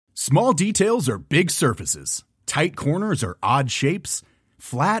Small details are big surfaces. Tight corners are odd shapes.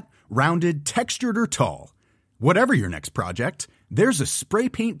 Flat, rounded, textured, or tall. Whatever your next project, there's a spray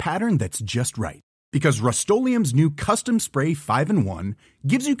paint pattern that's just right. Because Rust-Oleum's new Custom Spray 5-in-1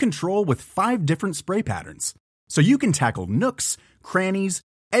 gives you control with 5 different spray patterns. So you can tackle nooks, crannies,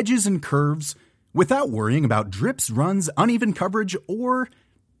 edges, and curves without worrying about drips, runs, uneven coverage, or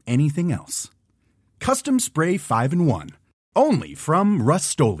anything else. Custom Spray 5-in-1. Only from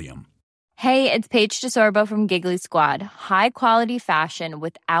Rust-Oleum. Hey, it's Paige DeSorbo from Giggly Squad. High quality fashion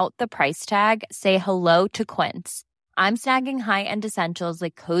without the price tag. Say hello to Quince. I'm snagging high-end essentials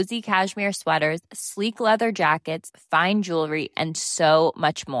like cozy cashmere sweaters, sleek leather jackets, fine jewelry, and so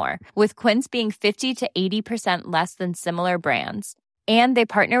much more. With Quince being 50 to 80% less than similar brands. And they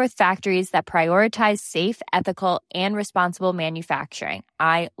partner with factories that prioritize safe, ethical, and responsible manufacturing.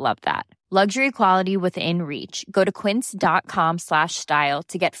 I love that. Luxury quality within reach. Go to quince.com/style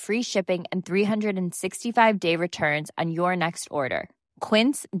to get free shipping and 365-day returns on your next order.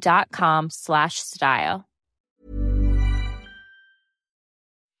 Quince.com/style.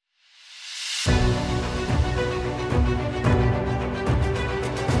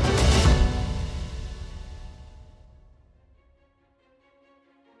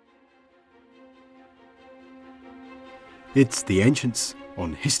 It's The Ancients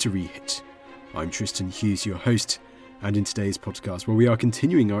on History Hit. I'm Tristan Hughes, your host, and in today's podcast, we are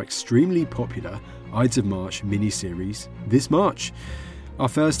continuing our extremely popular Ides of March mini-series this March. Our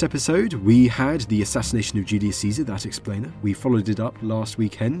first episode, we had the assassination of Julius Caesar, that explainer. We followed it up last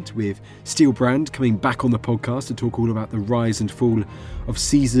weekend with Steel Brand coming back on the podcast to talk all about the rise and fall of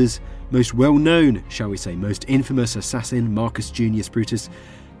Caesar's most well-known, shall we say, most infamous assassin, Marcus Junius Brutus.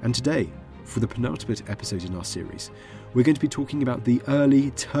 And today, for the penultimate episode in our series, we're going to be talking about the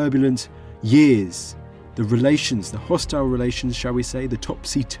early, turbulent years, the relations, the hostile relations, shall we say, the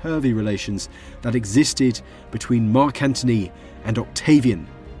topsy-turvy relations that existed between Marc Antony and Octavian,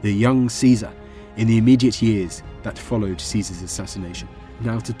 the young Caesar, in the immediate years that followed Caesar's assassination.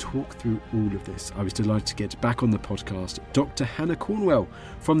 Now, to talk through all of this, I was delighted to get back on the podcast Dr. Hannah Cornwell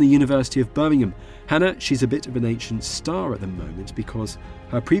from the University of Birmingham. Hannah, she's a bit of an ancient star at the moment because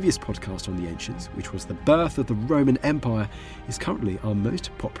her previous podcast on the ancients, which was the birth of the Roman Empire, is currently our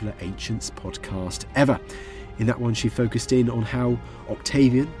most popular ancients podcast ever. In that one, she focused in on how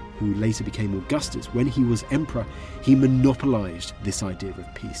Octavian, who later became Augustus, when he was emperor, he monopolised this idea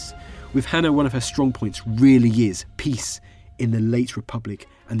of peace. With Hannah, one of her strong points really is peace in the late Republic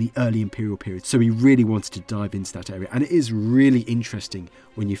and the early Imperial period. So we really wanted to dive into that area. And it is really interesting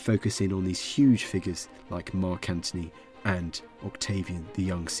when you focus in on these huge figures like Marc Antony and Octavian, the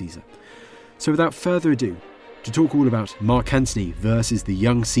young Caesar. So without further ado, to talk all about Marc Antony versus the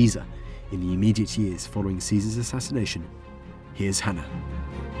young Caesar in the immediate years following Caesar's assassination, here's Hannah.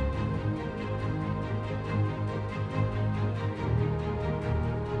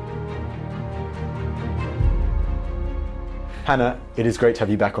 Hannah, it is great to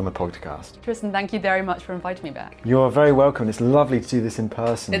have you back on the podcast. Tristan, thank you very much for inviting me back. You're very welcome. It's lovely to do this in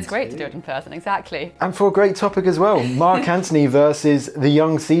person. It's great to do it in person, exactly. And for a great topic as well, Marc Antony versus the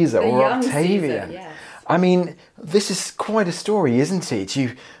young Caesar, or Octavian. Caesar, yes. I mean, this is quite a story, isn't it?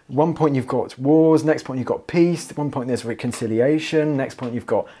 One point you've got wars, next point you've got peace, one point there's reconciliation, next point you've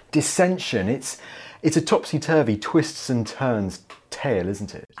got dissension. It's a topsy-turvy, twists and turns tale,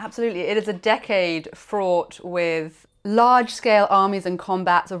 isn't it? Absolutely. It is a decade fraught with large-scale armies and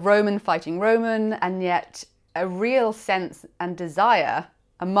combats of Roman fighting Roman, and yet a real sense and desire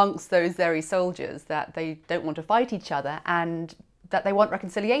amongst those very soldiers that they don't want to fight each other and that they want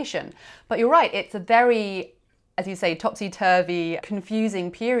reconciliation. But you're right, it's a very, as you say, topsy-turvy,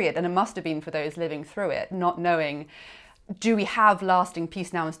 confusing period, and it must have been for those living through it, not knowing, do we have lasting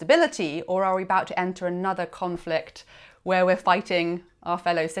peace now and stability, or are we about to enter another conflict where we're fighting our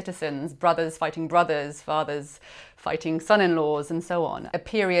fellow citizens, brothers fighting brothers, fathers fighting son-in-laws, and so on. A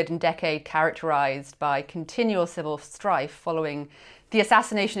period and decade characterised by continual civil strife following the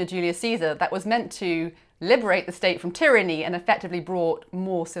assassination of Julius Caesar that was meant to liberate the state from tyranny and effectively brought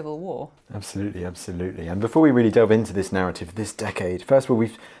more civil war. Absolutely, absolutely. And before we really delve into this narrative, this decade, first of all,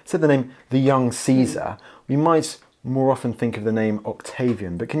 we've said the name the young Caesar. We might more often think of the name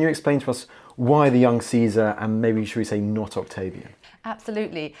Octavian, but can you explain to us why the young Caesar and maybe should we say not Octavian?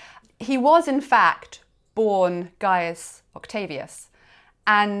 Absolutely. He was in fact born Gaius Octavius,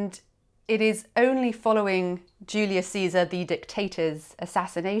 and it is only following Julius Caesar, the dictator's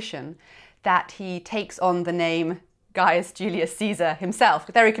assassination, that he takes on the name Gaius Julius Caesar himself.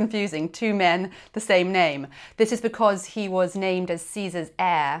 Very confusing, two men, the same name. This is because he was named as Caesar's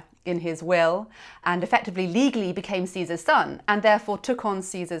heir in his will and effectively legally became Caesar's son and therefore took on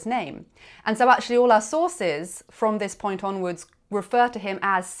Caesar's name. And so actually all our sources from this point onwards refer to him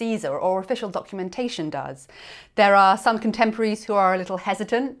as Caesar, or official documentation does. There are some contemporaries who are a little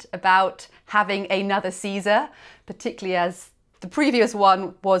hesitant about having another Caesar, particularly as the previous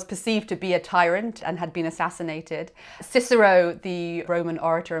one was perceived to be a tyrant and had been assassinated. Cicero, the Roman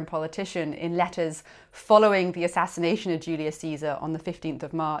orator and politician, in letters following the assassination of Julius Caesar on the 15th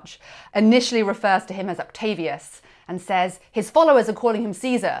of March, initially refers to him as Octavius and says his followers are calling him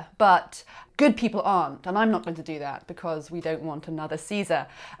Caesar, but good people aren't, and I'm not going to do that because we don't want another Caesar.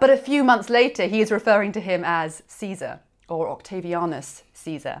 But a few months later, he is referring to him as Caesar, or Octavianus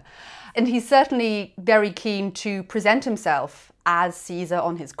Caesar. And he's certainly very keen to present himself as Caesar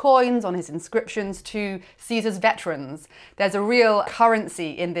on his coins, on his inscriptions to Caesar's veterans. There's a real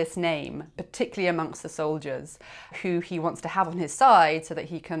currency in this name, particularly amongst the soldiers, who he wants to have on his side so that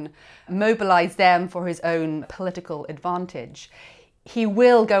he can mobilize them for his own political advantage. He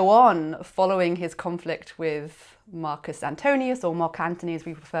will go on following his conflict with Marcus Antonius, or Marc Antony as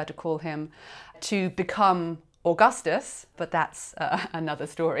we prefer to call him, to become Augustus, but that's another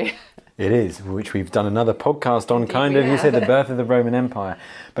story. It is, which we've done another podcast on, kind of, you said, the birth of the Roman Empire.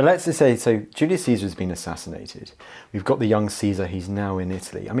 But let's just say, so Julius Caesar has been assassinated. We've got the young Caesar, he's now in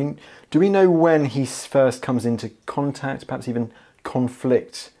Italy. I mean, do we know when he first comes into contact, perhaps even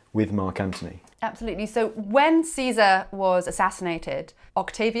conflict with Marc Antony? Absolutely. So when Caesar was assassinated,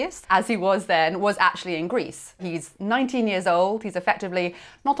 Octavius, as he was then, was actually in Greece. He's 19 years old. He's effectively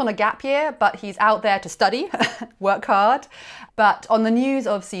not on a gap year, but he's out there to study, work hard. But on the news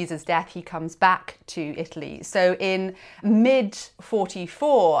of Caesar's death, he comes back to Italy. So in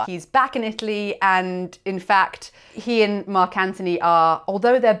mid-44, he's back in Italy. And in fact, he and Marc Antony are,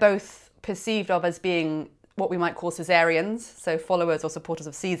 although they're both perceived of as being what we might call Caesarians, so followers or supporters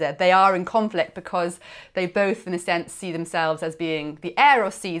of Caesar, they are in conflict because they both, in a sense, see themselves as being the heir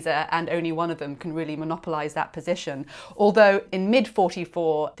of Caesar, and only one of them can really monopolise that position. Although in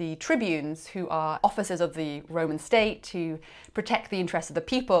mid-44, the tribunes, who are officers of the Roman state who protect the interests of the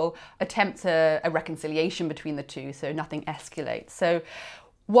people, attempt a reconciliation between the two, so nothing escalates. So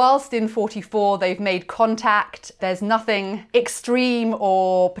whilst in 44 they've made contact, there's nothing extreme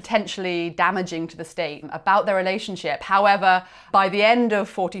or potentially damaging to the state about their relationship. However, by the end of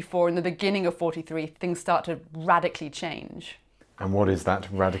 44 and the beginning of 43, things start to radically change. And what is that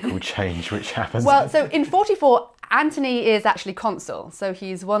radical change which happens? Well, so in 44, Antony is actually consul, so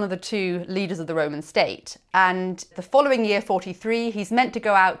he's one of the two leaders of the Roman state. And the following year, 43, he's meant to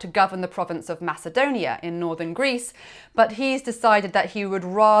go out to govern the province of Macedonia in northern Greece, but he's decided that he would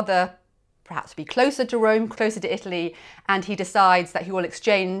rather perhaps be closer to Rome, closer to Italy, and he decides that he will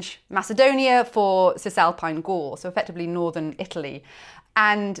exchange Macedonia for Cisalpine Gaul, so effectively northern Italy.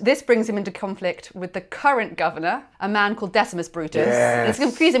 And this brings him into conflict with the current governor, a man called Decimus Brutus. Yes. It's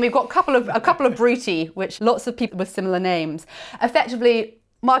confusing. We've got a couple of Bruti, which lots of people with similar names. Effectively,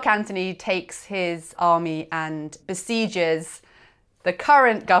 Marc Antony takes his army and besieges the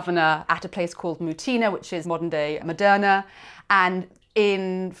current governor at a place called Mutina, which is modern-day Moderna. And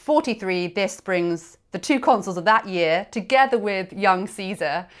in 43, this brings the two consuls of that year, together with young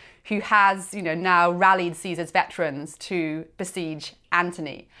Caesar, who has, now rallied Caesar's veterans to besiege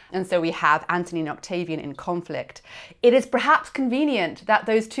Antony. And so we have Antony and Octavian in conflict. It is perhaps convenient that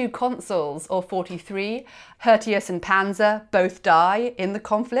those two consuls of 43, Hirtius and Pansa, both die in the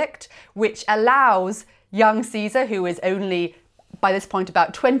conflict, which allows young Caesar, who is only, by this point,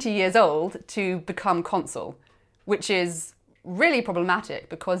 about 20 years old, to become consul, which is really problematic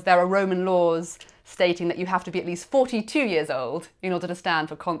because there are Roman laws stating that you have to be at least 42 years old in order to stand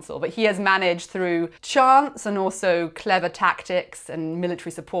for consul. But he has managed through chance and also clever tactics and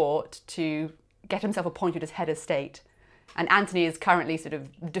military support to get himself appointed as head of state. And Antony is currently sort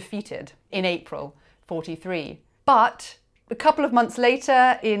of defeated in April 43. But a couple of months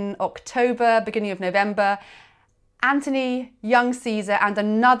later, in October, beginning of November, Antony, young Caesar, and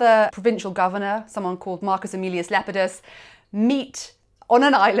another provincial governor, someone called Marcus Aemilius Lepidus, meet on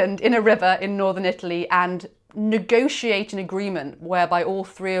an island in a river in northern Italy and negotiate an agreement whereby all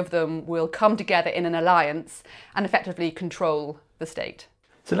three of them will come together in an alliance and effectively control the state.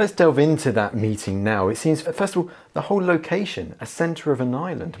 So let's delve into that meeting now. It seems, first of all, the whole location, a centre of an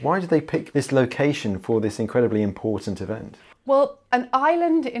island. Why did they pick this location for this incredibly important event? Well, an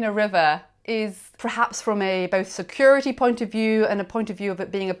island in a river is perhaps from a both security point of view and a point of view of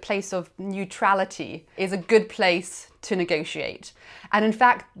it being a place of neutrality is a good place to negotiate. And in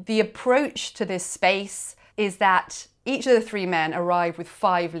fact, the approach to this space is that each of the three men arrive with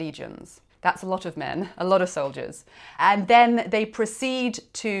 5 legions. That's a lot of men, a lot of soldiers. And then they proceed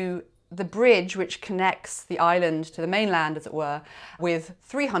to the bridge which connects the island to the mainland, as it were, with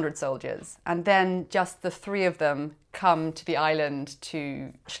 300 soldiers. And then just the three of them come to the island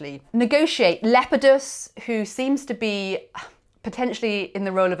to actually negotiate. Lepidus, who seems to be potentially in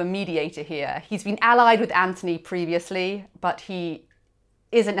the role of a mediator here. He's been allied with Antony previously, but he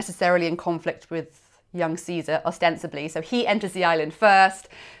isn't necessarily in conflict with young Caesar, ostensibly. So he enters the island first,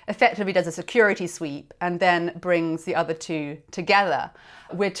 effectively does a security sweep, and then brings the other two together.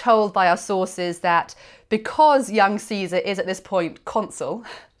 We're told by our sources that because young Caesar is at this point consul,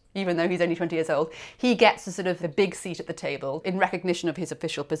 even though he's only 20 years old, he gets a sort of the big seat at the table in recognition of his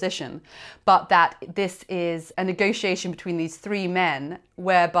official position. But that this is a negotiation between these three men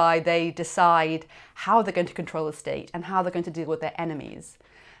whereby they decide how they're going to control the state and how they're going to deal with their enemies.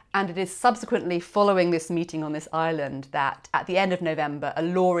 And it is subsequently following this meeting on this island that at the end of November, a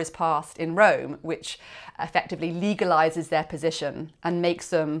law is passed in Rome which effectively legalizes their position and makes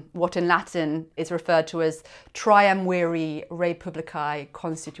them what in Latin is referred to as triumviri republicae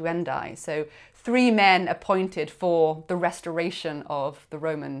constituendi. So 3 men appointed for the restoration of the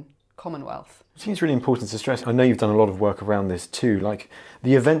Roman Commonwealth. It seems really important to stress. I know you've done a lot of work around this too, like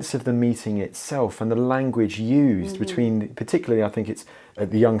the events of the meeting itself and the language used between, particularly I think it's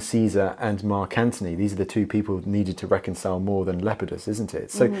the young Caesar and Marc Antony. These are the two people needed to reconcile more than Lepidus, isn't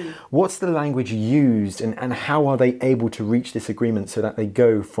it? So what's the language used and how are they able to reach this agreement so that they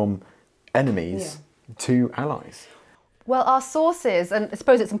go from enemies to allies? Well, our sources, and I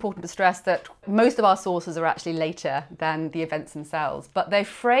suppose it's important to stress that most of our sources are actually later than the events themselves, but they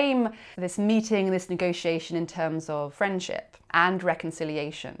frame this meeting, this negotiation in terms of friendship and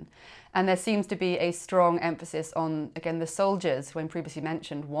reconciliation. And there seems to be a strong emphasis on, again, the soldiers, when previously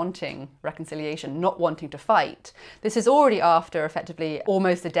mentioned, wanting reconciliation, not wanting to fight. This is already after, effectively,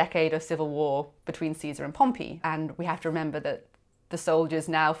 almost a decade of civil war between Caesar and Pompey. And we have to remember that the soldiers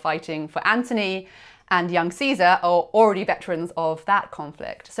now fighting for Antony and young Caesar are already veterans of that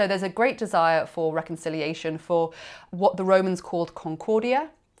conflict. So there's a great desire for reconciliation, for what the Romans called concordia,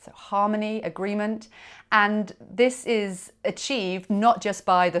 so harmony, agreement. And this is achieved not just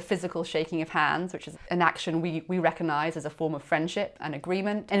by the physical shaking of hands, which is an action we recognize as a form of friendship and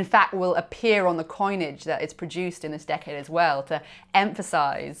agreement. In fact, will appear on the coinage that is produced in this decade as well to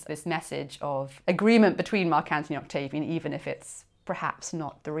emphasize this message of agreement between Marc Antony and Octavian, even if it's perhaps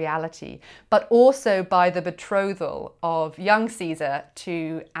not the reality, but also by the betrothal of young Caesar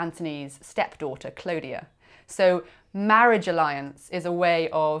to Antony's stepdaughter, Clodia. So marriage alliance is a way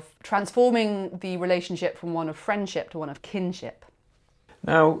of transforming the relationship from one of friendship to one of kinship.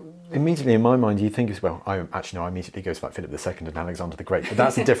 Now, immediately in my mind, you think as well, I immediately go to like Philip II and Alexander the Great, but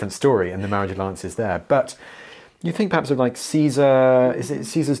that's a different story and the marriage alliance is there. But you think perhaps of like Caesar, is it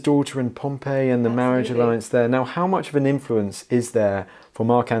Caesar's daughter and Pompey and the marriage alliance there? Now, how much of an influence is there for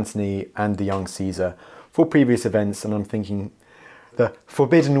Marc Antony and the young Caesar for previous events? And I'm thinking the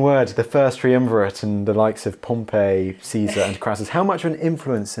forbidden word, the first triumvirate and the likes of Pompey, Caesar and Crassus. How much of an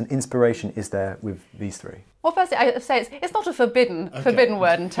influence and inspiration is there with these three? Well, firstly, I would say it's not a forbidden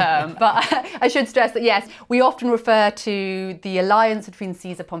word and term, but I should stress that, yes, we often refer to the alliance between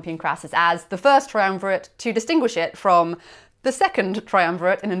Caesar, Pompey and Crassus as the first triumvirate to distinguish it from the second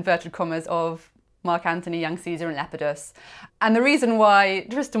triumvirate, in inverted commas, of Marc Antony, young Caesar and Lepidus. And the reason why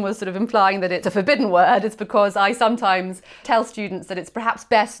Tristan was sort of implying that it's a forbidden word is because I sometimes tell students that it's perhaps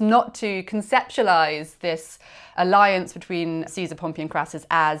best not to conceptualize this alliance between Caesar, Pompey and Crassus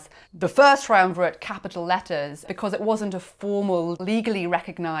as the first triumvirate, capital letters, because it wasn't a formal, legally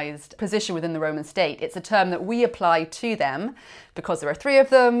recognized position within the Roman state. It's a term that we apply to them because there are 3 of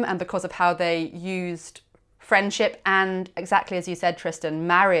them and because of how they used friendship and, exactly as you said, Tristan,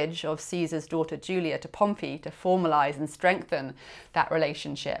 marriage of Caesar's daughter Julia to Pompey to formalize and strengthen that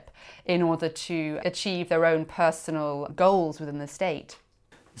relationship in order to achieve their own personal goals within the state.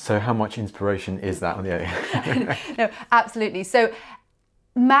 So how much inspiration is that on the other? No, absolutely. So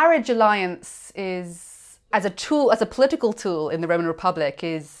marriage alliance is, as a tool, as a political tool in the Roman Republic,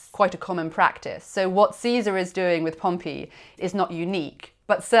 is quite a common practice. So what Caesar is doing with Pompey is not unique,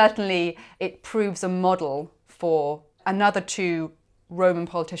 but certainly it proves a model for another 2 Roman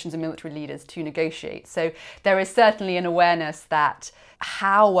politicians and military leaders to negotiate. So there is certainly an awareness that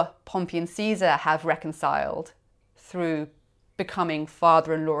how Pompey and Caesar have reconciled through becoming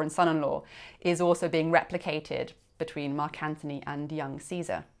father-in-law and son-in-law is also being replicated between Marc Antony and young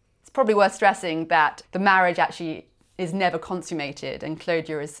Caesar. It's probably worth stressing that the marriage actually is never consummated and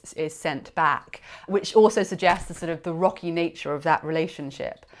Clodia is sent back, which also suggests the sort of the rocky nature of that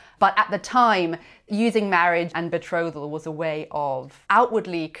relationship. But at the time, using marriage and betrothal was a way of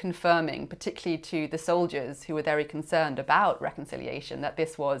outwardly confirming, particularly to the soldiers who were very concerned about reconciliation, that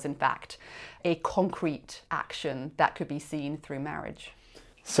this was in fact a concrete action that could be seen through marriage.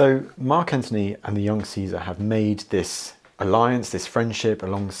 So Marc Antony and the young Caesar have made this alliance, this friendship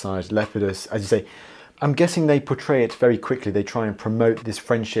alongside Lepidus. As you say, I'm guessing they portray it very quickly. They try and promote this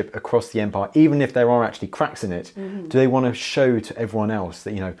friendship across the empire, even if there are actually cracks in it. Mm-hmm. Do they want to show to everyone else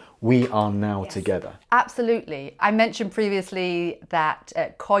that, we are now together? Absolutely. I mentioned previously that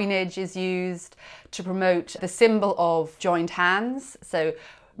coinage is used to promote the symbol of joined hands. So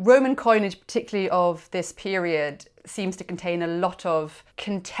Roman coinage, particularly of this period, seems to contain a lot of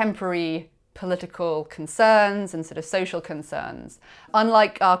contemporary political concerns and sort of social concerns.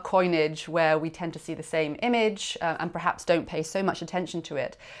 Unlike our coinage, where we tend to see the same image and perhaps don't pay so much attention to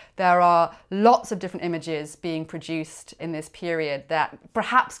it, there are lots of different images being produced in this period that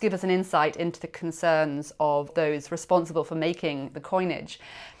perhaps give us an insight into the concerns of those responsible for making the coinage.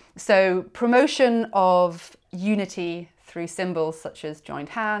 So promotion of unity through symbols such as joined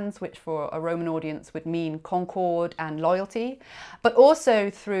hands, which for a Roman audience would mean concord and loyalty, but also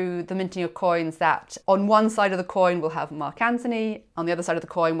through the minting of coins that on one side of the coin will have Marc Antony, on the other side of the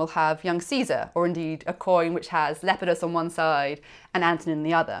coin will have young Caesar, or indeed a coin which has Lepidus on one side and Antony on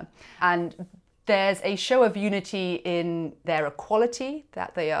the other. And there's a show of unity in their equality,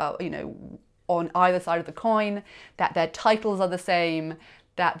 that they are, on either side of the coin, that their titles are the same,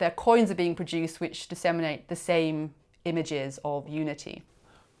 that their coins are being produced which disseminate the same images of unity.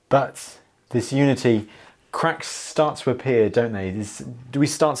 But this unity, cracks start to appear, don't they? Do we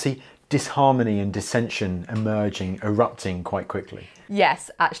start to see disharmony and dissension emerging, erupting quite quickly? Yes,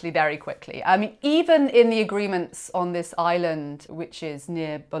 actually very quickly. I mean, even in the agreements on this island, which is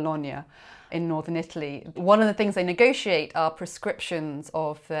near Bologna in northern Italy, one of the things they negotiate are prescriptions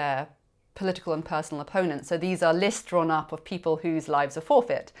of their political and personal opponents. So these are lists drawn up of people whose lives are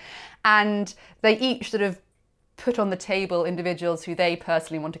forfeit. And they each sort of put on the table individuals who they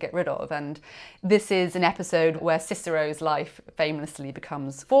personally want to get rid of. And this is an episode where Cicero's life famously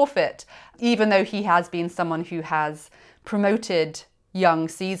becomes forfeit, even though he has been someone who has promoted young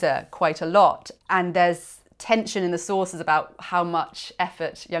Caesar quite a lot. And there's tension in the sources about how much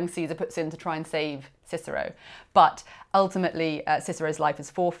effort young Caesar puts in to try and save Cicero. But ultimately, Cicero's life is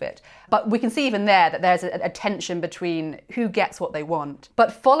forfeit. But we can see even there that there's a tension between who gets what they want.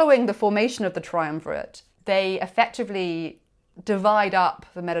 But following the formation of the triumvirate, they effectively divide up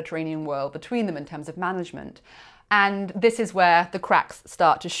the Mediterranean world between them in terms of management. And this is where the cracks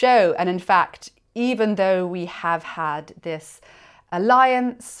start to show. And in fact, even though we have had this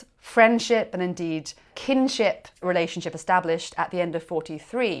alliance, friendship, and indeed kinship relationship established at the end of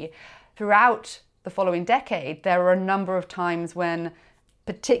 43, throughout the following decade, there are a number of times when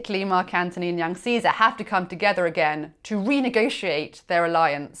particularly Marc Antony and young Caesar have to come together again to renegotiate their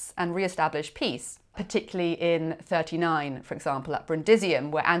alliance and re-establish peace. Particularly in 39, for example, at Brundisium,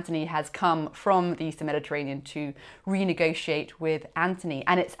 where Antony has come from the Eastern Mediterranean to renegotiate with Antony.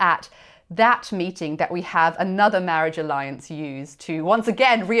 And it's at that meeting that we have another marriage alliance used to once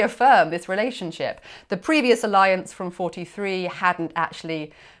again reaffirm this relationship. The previous alliance from 43 hadn't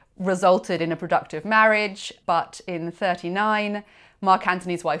actually resulted in a productive marriage, but in 39, Marc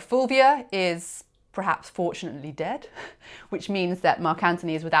Antony's wife Fulvia is perhaps fortunately dead, which means that Marc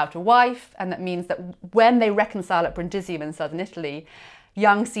Antony is without a wife, and that means that when they reconcile at Brundisium in southern Italy,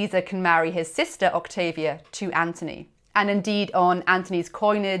 young Caesar can marry his sister Octavia to Antony. And indeed, on Antony's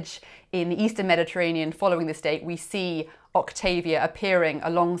coinage in the Eastern Mediterranean following this date, we see Octavia appearing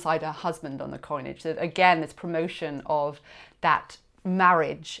alongside her husband on the coinage. So again, this promotion of that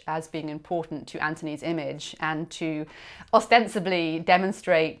marriage as being important to Antony's image and to ostensibly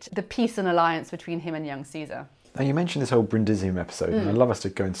demonstrate the peace and alliance between him and young Caesar. Now, you mentioned this whole Brundisium episode, and I'd love us to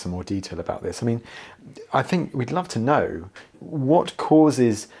go into some more detail about this. I mean, I think we'd love to know what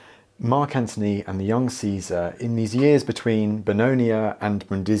causes Marc Antony and the young Caesar in these years between Bononia and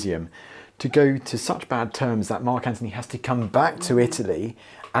Brundisium to go to such bad terms that Marc Antony has to come back to Italy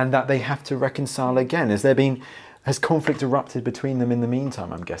and that they have to reconcile again. Has conflict erupted between them in the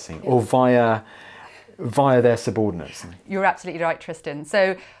meantime, I'm guessing, or via their subordinates? You're absolutely right, Tristan.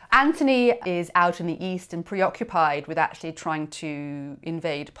 So Antony is out in the east and preoccupied with actually trying to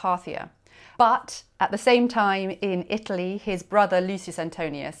invade Parthia. But at the same time, in Italy, his brother Lucius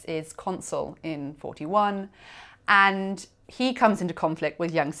Antonius is consul in 41. and he comes into conflict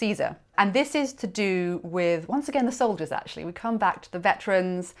with young Caesar. And this is to do with, once again, the soldiers, actually. We come back to the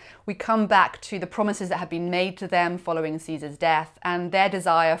veterans, we come back to the promises that have been made to them following Caesar's death, and their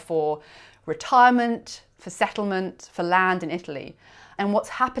desire for retirement, for settlement, for land in Italy. And what's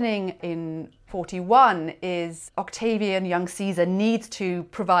happening in 41 is Octavian, young Caesar, needs to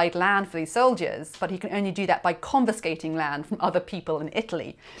provide land for these soldiers, but he can only do that by confiscating land from other people in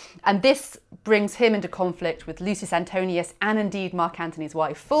Italy. And this brings him into conflict with Lucius Antonius and indeed Marc Antony's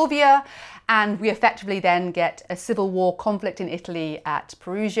wife Fulvia. And we effectively then get a civil war conflict in Italy at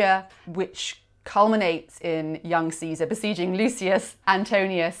Perugia, which culminates in young Caesar besieging Lucius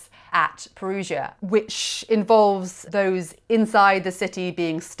Antonius at Perugia, which involves those inside the city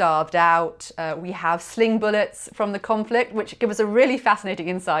being starved out. We have sling bullets from the conflict, which give us a really fascinating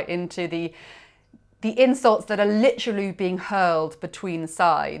insight into the insults that are literally being hurled between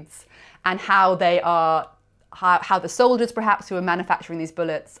sides, and how they are, how the soldiers perhaps who are manufacturing these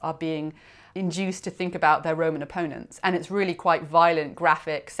bullets are being induced to think about their Roman opponents. And it's really quite violent,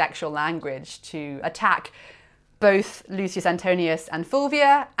 graphic, sexual language to attack both Lucius Antonius and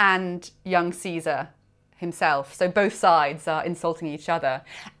Fulvia and young Caesar himself. So both sides are insulting each other.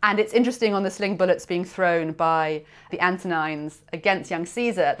 And it's interesting on the sling bullets being thrown by the Antonines against young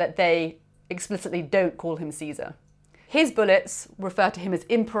Caesar that they explicitly don't call him Caesar. His bullets refer to him as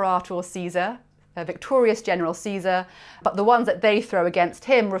Imperator Caesar, a victorious General Caesar, but the ones that they throw against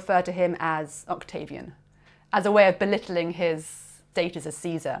him refer to him as Octavian, as a way of belittling his status as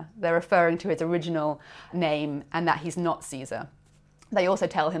Caesar. They're referring to his original name and that he's not Caesar. They also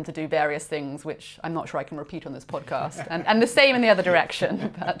tell him to do various things, which I'm not sure I can repeat on this podcast, and the same in the other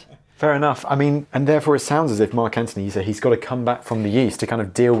direction. But fair enough. I mean, and therefore it sounds as if Marc Antony, he's got to come back from the east to kind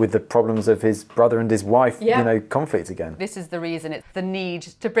of deal with the problems of his brother and his wife, conflict again. This is the reason. It's the need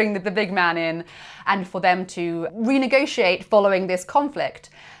to bring the big man in and for them to renegotiate following this conflict.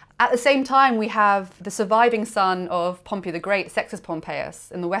 At the same time, we have the surviving son of Pompey the Great, Sextus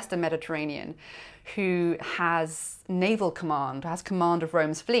Pompeius, in the Western Mediterranean, who has naval command, has command of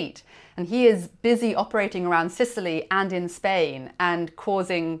Rome's fleet. And he is busy operating around Sicily and in Spain and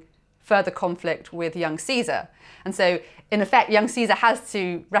causing further conflict with young Caesar. And so, in effect, young Caesar has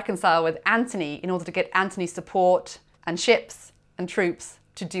to reconcile with Antony in order to get Antony's support and ships and troops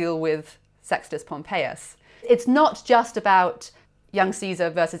to deal with Sextus Pompeius. It's not just about young Caesar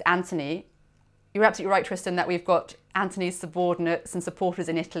versus Antony. You're absolutely right, Tristan, that we've got Antony's subordinates and supporters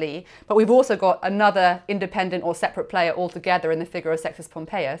in Italy, but we've also got another independent or separate player altogether in the figure of Sextus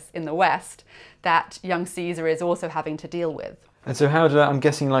Pompeius in the West that young Caesar is also having to deal with. And so how I'm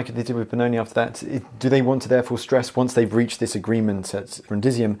guessing like they did with Benoni after that, do they want to therefore stress, once they've reached this agreement at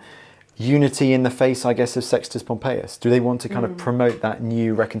Brundisium, unity in the face, I guess, of Sextus Pompeius? Do they want to kind of promote that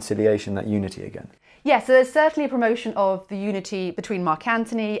new reconciliation, that unity again? Yes, so there's certainly a promotion of the unity between Marc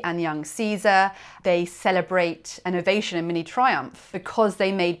Antony and young Caesar. They celebrate an ovation and mini triumph because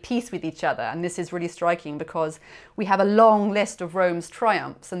they made peace with each other. And this is really striking because we have a long list of Rome's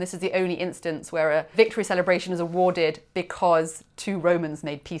triumphs, and this is the only instance where a victory celebration is awarded because two Romans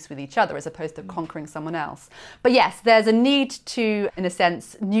made peace with each other as opposed to conquering someone else. But yes, there's a need to, in a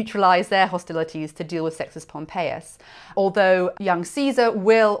sense, neutralize their hostilities to deal with Sextus Pompeius. Although young Caesar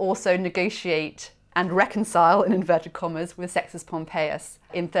will also negotiate and reconcile, in inverted commas, with Sextus Pompeius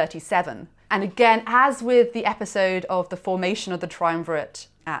in 37. And again, as with the episode of the formation of the triumvirate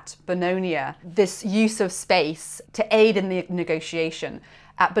at Bononia, this use of space to aid in the negotiation.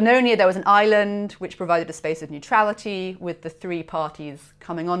 At Bononia, there was an island which provided a space of neutrality with the three parties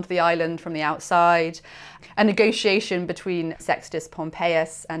coming onto the island from the outside. A negotiation between Sextus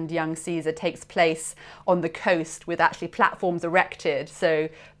Pompeius and young Caesar takes place on the coast with actually platforms erected so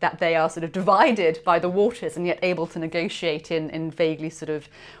that they are sort of divided by the waters and yet able to negotiate in vaguely sort of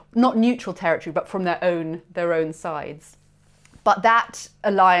not neutral territory, but from their own sides. But that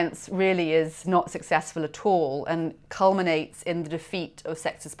alliance really is not successful at all and culminates in the defeat of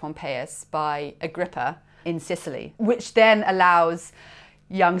Sextus Pompeius by Agrippa in Sicily, which then allows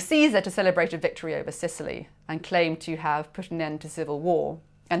young Caesar to celebrate a victory over Sicily and claim to have put an end to civil war.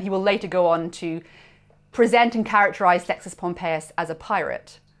 And he will later go on to present and characterize Sextus Pompeius as a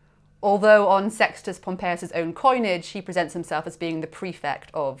pirate, although on Sextus Pompeius's own coinage, he presents himself as being the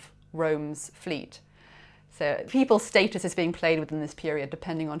prefect of Rome's fleet. So people's status is being played within this period,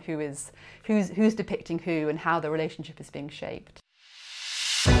 depending on who's depicting who and how the relationship is being shaped.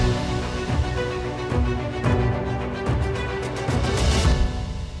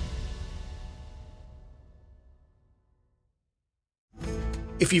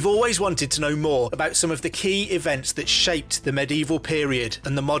 If you've always wanted to know more about some of the key events that shaped the medieval period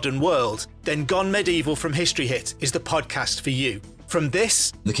and the modern world, then Gone Medieval from History Hit is the podcast for you. From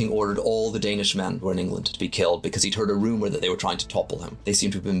this, the king ordered all the Danish men who were in England to be killed because he'd heard a rumour that they were trying to topple him. They seem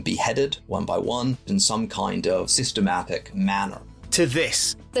to have been beheaded one by one in some kind of systematic manner. To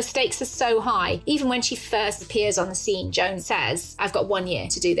this. The stakes are so high. Even when she first appears on the scene, Joan says, I've got 1 year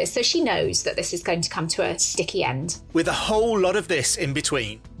to do this. So she knows that this is going to come to a sticky end. With a whole lot of this in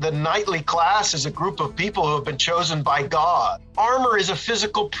between. The knightly class is a group of people who have been chosen by God. Armor is a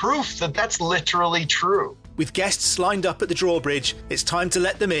physical proof that that's literally true. With guests lined up at the drawbridge, it's time to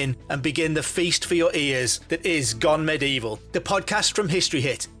let them in and begin the feast for your ears that is Gone Medieval, the podcast from History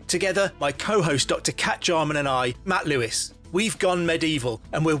Hit. Together, my co-host Dr. Kat Jarman and I, Matt Lewis. We've gone medieval,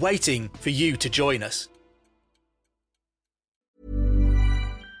 and we're waiting for you to join us.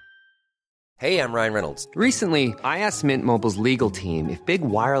 Hey, I'm Ryan Reynolds. Recently, I asked Mint Mobile's legal team if big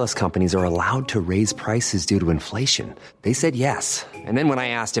wireless companies are allowed to raise prices due to inflation. They said yes. And then when I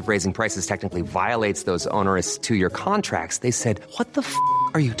asked if raising prices technically violates those onerous 2-year contracts, they said, "What the f***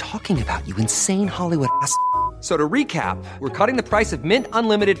 are you talking about, you insane Hollywood ass?" So to recap, we're cutting the price of Mint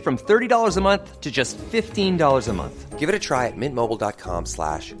Unlimited from $30 a month to just $15 a month. Give it a try at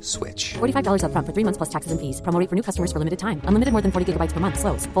mintmobile.com/switch. $45 up front for 3 months plus taxes and fees. Promo rate for new customers for limited time. Unlimited more than 40 gigabytes per month.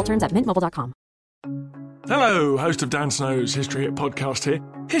 Slows full terms at mintmobile.com. Hello, host of Dan Snow's History Hit podcast here.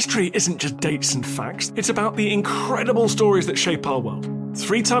 History isn't just dates and facts. It's about the incredible stories that shape our world.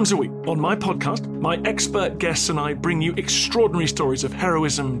 3 times a week on my podcast, my expert guests and I bring you extraordinary stories of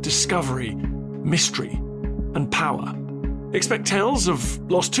heroism, discovery, mystery, and power. Expect tales of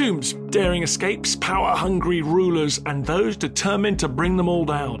lost tombs, daring escapes, power-hungry rulers, and those determined to bring them all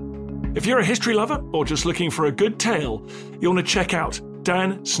down. If you're a history lover or just looking for a good tale, you'll want to check out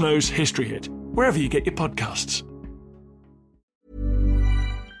Dan Snow's History Hit, wherever you get your podcasts.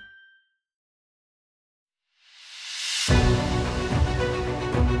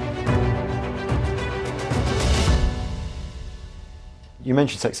 You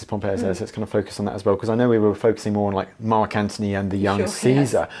mentioned Sextus Pompeius there, so let's kind of focus on that as well, because I know we were focusing more on like Marc Antony and the young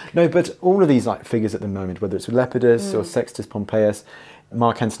Caesar. Yes. No, but all of these like figures at the moment, whether it's Lepidus or Sextus Pompeius,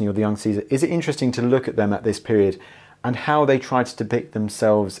 Marc Antony or the young Caesar, is it interesting to look at them at this period and how they tried to depict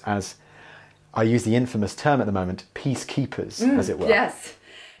themselves as, I use the infamous term at the moment, peacekeepers, as it were? Yes.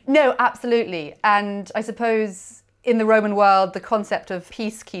 No, absolutely. And I suppose in the Roman world, the concept of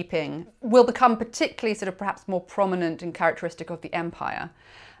peacekeeping will become particularly sort of perhaps more prominent and characteristic of the empire.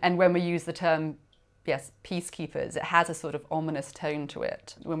 And when we use the term, yes, peacekeepers, it has a sort of ominous tone to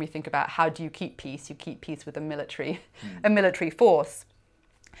it. When we think about how do you keep peace, you keep peace with a military force.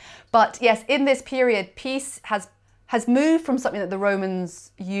 But yes, in this period, peace has moved from something that the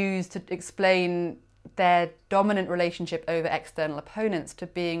Romans used to explain their dominant relationship over external opponents to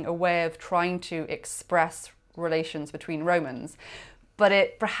being a way of trying to express relations between Romans, but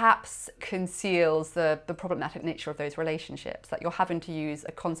it perhaps conceals the problematic nature of those relationships, that you're having to use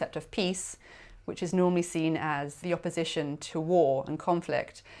a concept of peace, which is normally seen as the opposition to war and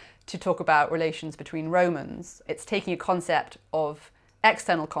conflict, to talk about relations between Romans. It's taking a concept of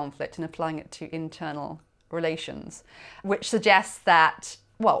external conflict and applying it to internal relations, which suggests that,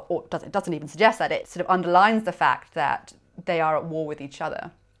 well, or it doesn't even suggest that, it sort of underlines the fact that they are at war with each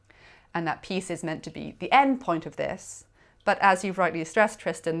other, and that peace is meant to be the end point of this. But as you've rightly stressed,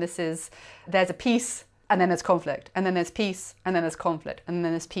 Tristan, there's a peace and then there's conflict, and then there's peace and then there's conflict, and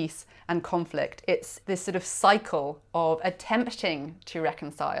then there's peace and conflict. It's this sort of cycle of attempting to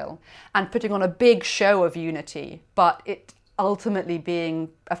reconcile and putting on a big show of unity, but it ultimately being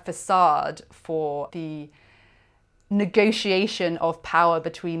a facade for the negotiation of power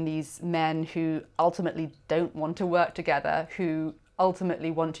between these men who ultimately don't want to work together, who ultimately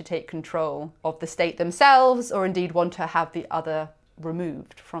want to take control of the state themselves, or indeed want to have the other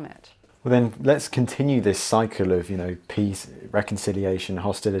removed from it. Well, then let's continue this cycle of, peace, reconciliation,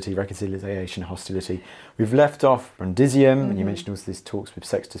 hostility, We've left off Brundisium, and you mentioned also these talks with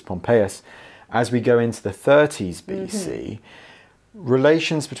Sextus Pompeius. As we go into the 30s BC,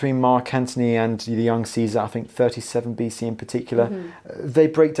 relations between Marc Antony and the young Caesar, I think 37 BC in particular, they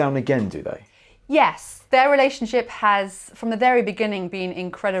break down again, do they? Yes, their relationship has, from the very beginning, been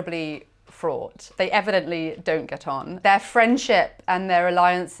incredibly fraught. They evidently don't get on. Their friendship and their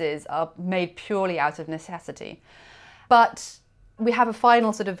alliances are made purely out of necessity. But we have a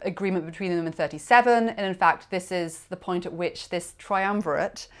final sort of agreement between them in 37, and in fact, this is the point at which this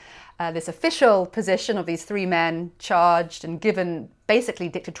triumvirate, this official position of these 3 men charged and given basically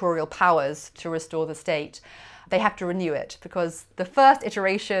dictatorial powers to restore the state, they have to renew it because the first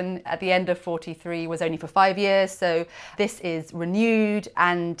iteration at the end of 43 was only for 5 years. So this is renewed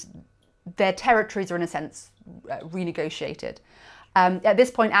and their territories are in a sense renegotiated. At this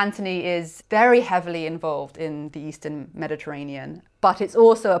point, Antony is very heavily involved in the Eastern Mediterranean, but it's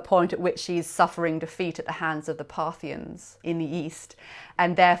also a point at which he's suffering defeat at the hands of the Parthians in the East,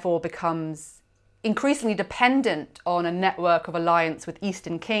 and therefore becomes increasingly dependent on a network of alliance with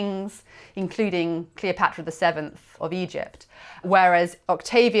Eastern kings, including Cleopatra VII of Egypt. Whereas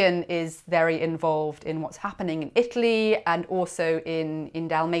Octavian is very involved in what's happening in Italy and also in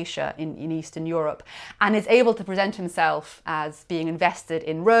Dalmatia, in Eastern Europe, and is able to present himself as being invested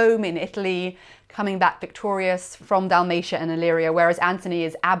in Rome, in Italy, coming back victorious from Dalmatia and Illyria, whereas Antony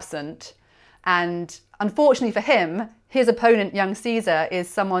is absent. And unfortunately for him, his opponent, young Caesar, is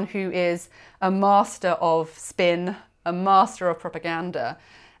someone who is a master of spin, a master of propaganda,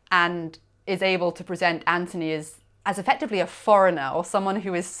 and is able to present Antony as effectively a foreigner or someone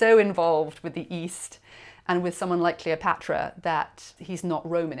who is so involved with the East and with someone like Cleopatra that he's not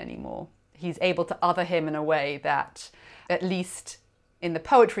Roman anymore. He's able to other him in a way that, at least in the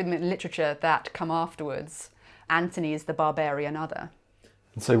poetry and the literature that come afterwards, Antony is the barbarian other.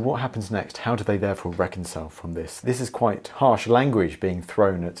 And so what happens next? How do they therefore reconcile from this? This is quite harsh language being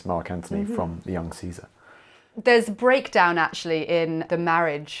thrown at Mark Antony from the young Caesar. There's a breakdown actually in the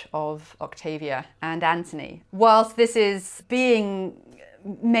marriage of Octavia and Antony. Whilst this is being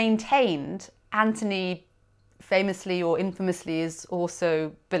maintained, Antony famously or infamously is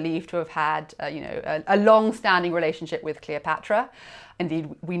also believed to have had a long-standing relationship with Cleopatra.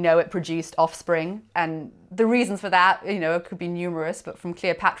 Indeed, we know it produced offspring, and the reasons for that, could be numerous, but from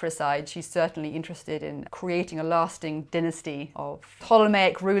Cleopatra's side, she's certainly interested in creating a lasting dynasty of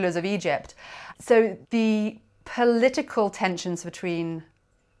Ptolemaic rulers of Egypt. So the political tensions between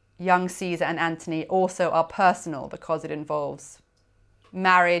young Caesar and Antony also are personal because it involves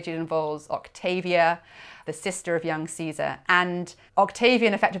marriage, it involves Octavia, the sister of young Caesar. And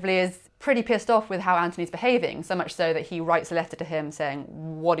Octavian effectively is pretty pissed off with how Antony's behaving, so much so that he writes a letter to him saying,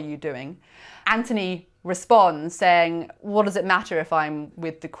 "What are you doing?" Antony responds saying, "What does it matter if I'm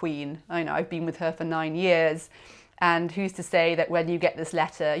with the queen? I've been with her for 9 years. And who's to say that when you get this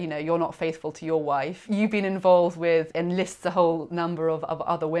letter, you're not faithful to your wife? You've been involved with," and lists a whole number of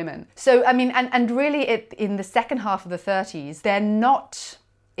other women. So, and really in the second half of the 30s, they're not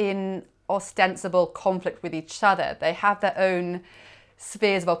in ostensible conflict with each other. They have their own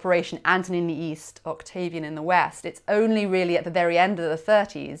spheres of operation, Antony in the east, Octavian in the west. It's only really at the very end of the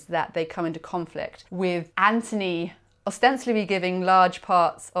 30s that they come into conflict, with Antony ostensibly giving large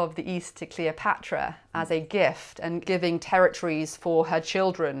parts of the east to Cleopatra as a gift and giving territories for her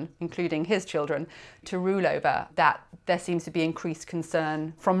children, including his children, to rule over, that there seems to be increased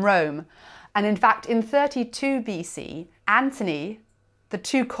concern from Rome. And in fact, in 32 BC, Antony, the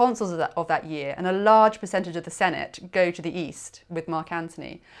two consuls of that year, and a large percentage of the Senate go to the east with Mark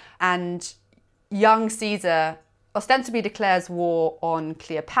Antony. And young Caesar ostensibly declares war on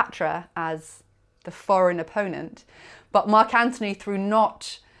Cleopatra as the foreign opponent, but Mark Antony, through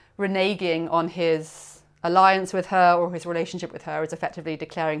not reneging on his alliance with her or his relationship with her, is effectively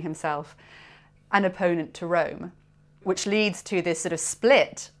declaring himself an opponent to Rome, which leads to this sort of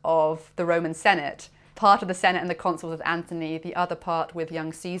split of the Roman Senate, part of the Senate and the consuls with Antony, the other part with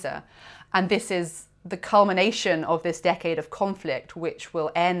young Caesar. And this is the culmination of this decade of conflict, which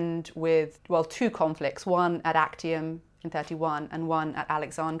will end with, two conflicts, one at Actium in 31 and one at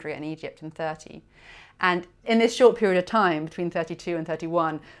Alexandria in Egypt in 30. And in this short period of time, between 32 and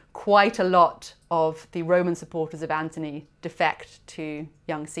 31, quite a lot of the Roman supporters of Antony defect to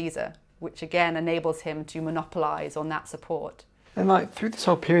young Caesar, which again enables him to monopolize on that support. And through this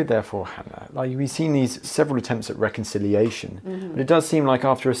whole period, therefore, Hannah, we've seen these several attempts at reconciliation. But it does seem like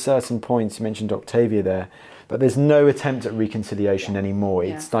after a certain point, you mentioned Octavia there, but there's no attempt at reconciliation anymore.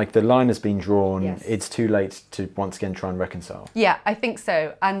 It's like the line has been drawn. Yes. It's too late to once again try and reconcile. Yeah, I think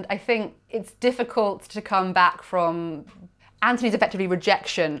so. And I think it's difficult to come back from Antony's effectively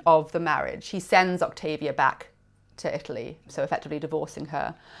rejection of the marriage. He sends Octavia back to Italy, so effectively divorcing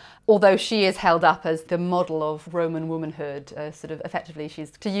her. Although she is held up as the model of Roman womanhood, effectively, she's,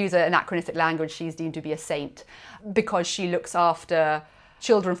 to use an anachronistic language, she's deemed to be a saint because she looks after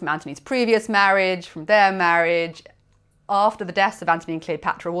children from Antony's previous marriage, from their marriage. After the deaths of Antony and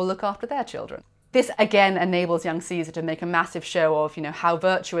Cleopatra, will look after their children. This again enables young Caesar to make a massive show of, how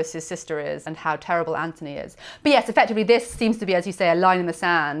virtuous his sister is and how terrible Antony is. But yes, effectively, this seems to be, as you say, a line in the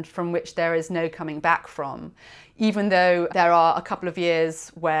sand from which there is no coming back from. Even though there are a couple of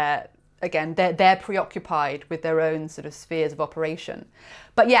years where again, they're preoccupied with their own sort of spheres of operation.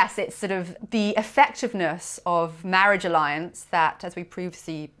 But yes, it's sort of the effectiveness of marriage alliance that, as we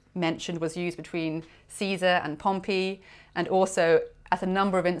previously mentioned, was used between Caesar and Pompey, and also at a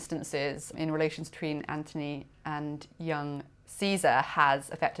number of instances in relations between Antony and young Caesar, has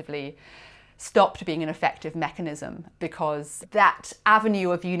effectively stopped being an effective mechanism because that avenue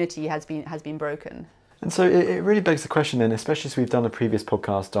of unity has been broken. And so it really begs the question then, especially as we've done a previous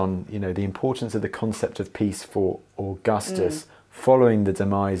podcast on, the importance of the concept of peace for Augustus following the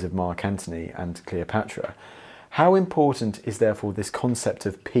demise of Marc Antony and Cleopatra. How important is therefore this concept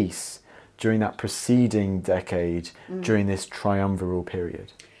of peace during that preceding decade, during this triumviral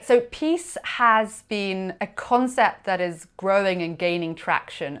period? So peace has been a concept that is growing and gaining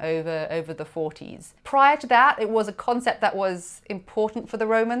traction over the 40s. Prior to that, it was a concept that was important for the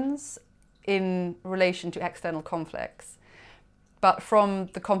Romans in relation to external conflicts. But from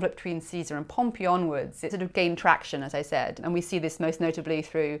the conflict between Caesar and Pompey onwards, it sort of gained traction, as I said. And we see this most notably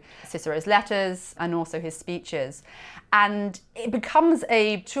through Cicero's letters and also his speeches. And it becomes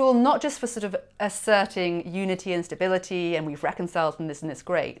a tool not just for sort of asserting unity and stability, and we've reconciled and this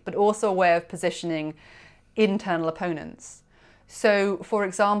great, but also a way of positioning internal opponents. So, for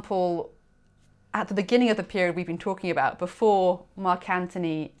example, at the beginning of the period we've been talking about, before Marc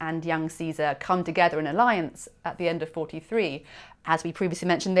Antony and young Caesar come together in alliance at the end of 43, as we previously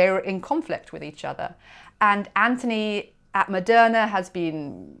mentioned, they were in conflict with each other. And Antony at Moderna has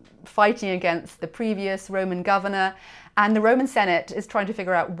been fighting against the previous Roman governor, and the Roman Senate is trying to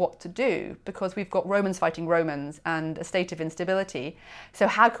figure out what to do because we've got Romans fighting Romans and a state of instability. So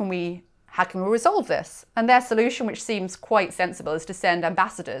how can we resolve this? And their solution, which seems quite sensible, is to send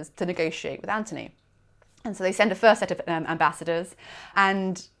ambassadors to negotiate with Antony. And so they send a first set of ambassadors,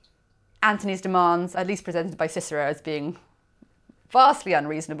 and Antony's demands, at least presented by Cicero as being vastly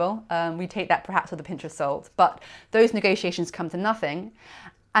unreasonable. We take that perhaps with a pinch of salt, but those negotiations come to nothing.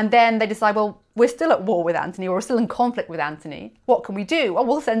 And then they decide, well, we're still at war with Antony, or we're still in conflict with Antony. What can we do? Well,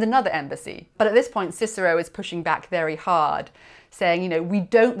 we'll send another embassy. But at this point, Cicero is pushing back very hard, saying, we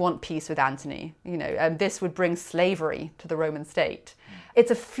don't want peace with Antony. This would bring slavery to the Roman state.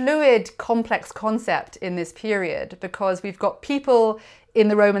 It's a fluid, complex concept in this period because we've got people in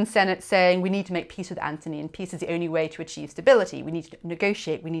the Roman Senate saying we need to make peace with Antony, and peace is the only way to achieve stability. We need to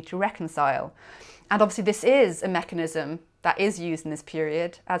negotiate, we need to reconcile. And obviously this is a mechanism that is used in this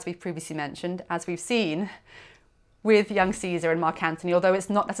period, as we've previously mentioned, as we've seen with young Caesar and Marc Antony, although it's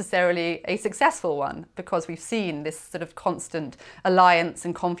not necessarily a successful one because we've seen this sort of constant alliance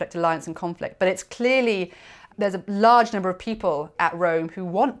and conflict. But it's clearly, there's a large number of people at Rome who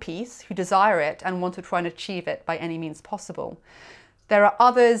want peace, who desire it, and want to try and achieve it by any means possible. There are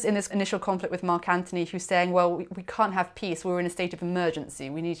others in this initial conflict with Marc Antony who are saying, well, we can't have peace, we're in a state of emergency.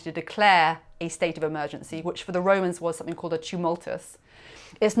 We need to declare a state of emergency, which for the Romans was something called a tumultus.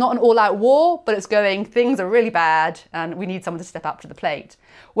 It's not an all-out war, but it's going, things are really bad and we need someone to step up to the plate.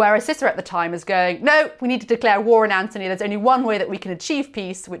 Whereas Cicero at the time is going, no, we need to declare war on Antony. There's only one way that we can achieve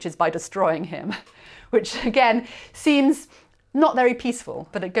peace, which is by destroying him, which again seems not very peaceful,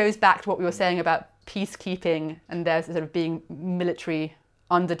 but it goes back to what we were saying about peacekeeping and there's sort of being military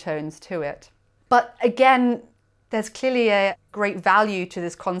undertones to it. But again, there's clearly a great value to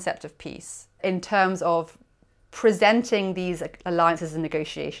this concept of peace in terms of presenting these alliances and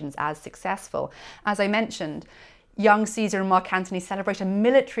negotiations as successful. As I mentioned, young Caesar and Marc Antony celebrate a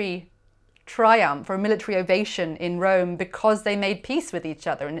military triumph or a military ovation in Rome because they made peace with each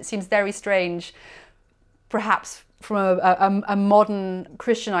other. And it seems very strange, perhaps from a modern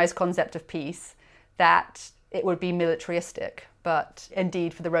Christianized concept of peace, that it would be militaristic. But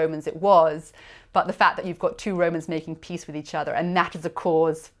indeed, for the Romans, it was. But the fact that you've got two Romans making peace with each other, and that is a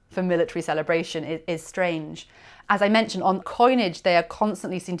cause for military celebration, is strange. As I mentioned, on coinage, they are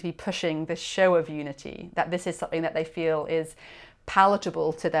constantly seem to be pushing this show of unity, that this is something that they feel is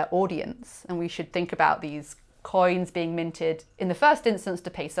palatable to their audience. And we should think about these coins being minted in the first instance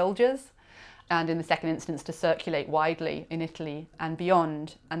to pay soldiers, and in the second instance to circulate widely in Italy and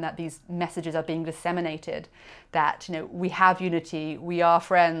beyond, and that these messages are being disseminated, that we have unity, we are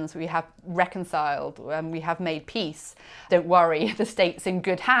friends, we have reconciled, we have made peace. Don't worry, the state's in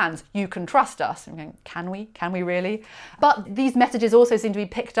good hands, you can trust us. And going, can we? Can we really? But these messages also seem to be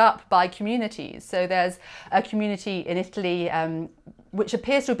picked up by communities. So there's a community in Italy which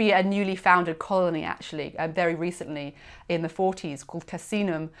appears to be a newly founded colony, actually, very recently in the 40s, called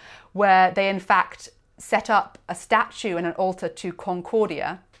Cassinum, where they in fact set up a statue and an altar to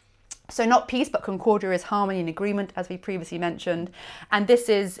Concordia. So not peace, but Concordia is harmony and agreement, as we previously mentioned. And this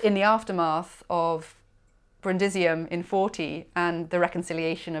is in the aftermath of Brundisium in 40 and the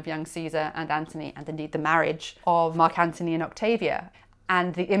reconciliation of young Caesar and Antony, and indeed the marriage of Marc Antony and Octavia.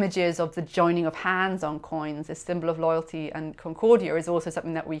 And the images of the joining of hands on coins, a symbol of loyalty and concordia, is also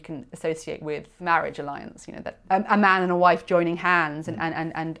something that we can associate with marriage alliance, that a man and a wife joining hands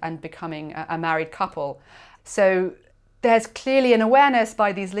and becoming a married couple. So there's clearly an awareness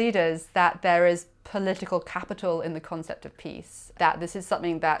by these leaders that there is political capital in the concept of peace, that this is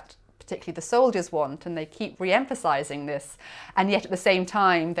something that particularly the soldiers want, and they keep re-emphasizing this. And yet at the same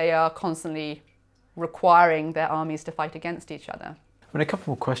time, they are constantly requiring their armies to fight against each other. A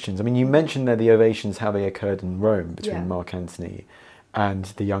couple more questions. You mentioned there the ovations, how they occurred in Rome between Marc Antony and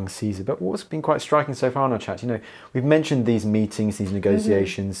the young Caesar. But what's been quite striking so far in our chat, we've mentioned these meetings, these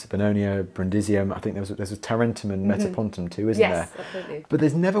negotiations, Bononia, Brundisium. I think there's a Tarentum and Metapontum too, isn't there? Yes, absolutely. But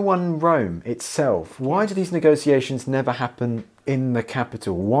there's never one in Rome itself. Why do these negotiations never happen in the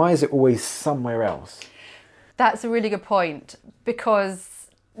capital? Why is it always somewhere else? That's a really good point, because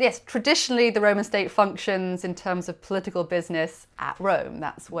yes, traditionally the Roman state functions in terms of political business at Rome.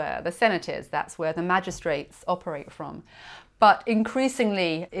 That's where the Senate is, that's where the magistrates operate from. But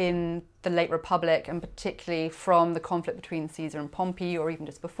increasingly in the late Republic, and particularly from the conflict between Caesar and Pompey, or even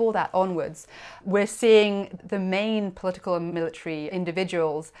just before that onwards, we're seeing the main political and military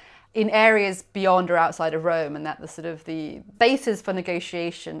individuals in areas beyond or outside of Rome, and that the bases for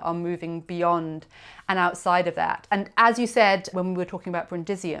negotiation are moving beyond and outside of that. And as you said, when we were talking about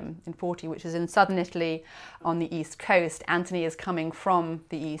Brundisium in 40, which is in southern Italy on the east coast, Antony is coming from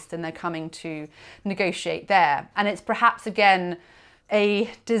the east and they're coming to negotiate there. And it's perhaps again a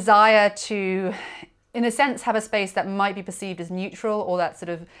desire to, in a sense, have a space that might be perceived as neutral, or that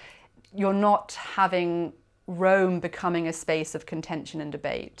you're not having Rome becoming a space of contention and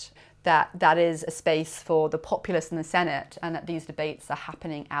debate, that is a space for the populace and the Senate, and that these debates are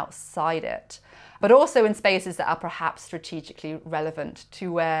happening outside it, but also in spaces that are perhaps strategically relevant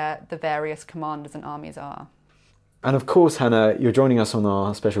to where the various commanders and armies are. And of course, Hannah, you're joining us on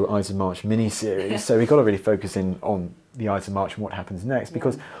our special Ides of March mini-series, so we've got to really focus in on the Ides of March and what happens next,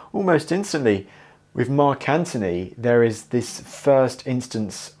 because almost instantly, with Marc Antony, there is this first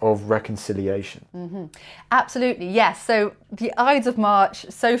instance of reconciliation. Mm-hmm. Absolutely, yes. So the Ides of March,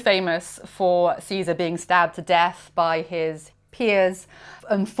 so famous for Caesar being stabbed to death by his peers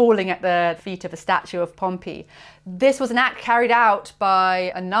and falling at the feet of a statue of Pompey. This was an act carried out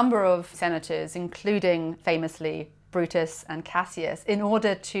by a number of senators, including famously Brutus and Cassius, in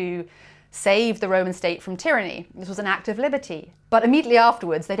order to save the Roman state from tyranny. This was an act of liberty. But immediately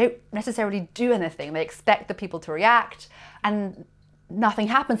afterwards, they don't necessarily do anything. They expect the people to react, and nothing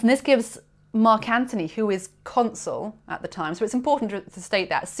happens. And this gives Marc Antony, who is consul at the time, so it's important to state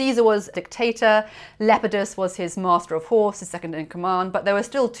that. Caesar was dictator, Lepidus was his master of horse, his second in command, but there were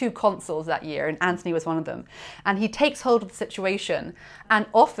still two consuls that year, and Antony was one of them. And he takes hold of the situation and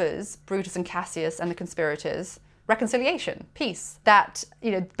offers Brutus and Cassius and the conspirators reconciliation, peace, that,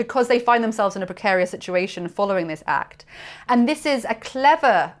 because they find themselves in a precarious situation following this act. And this is a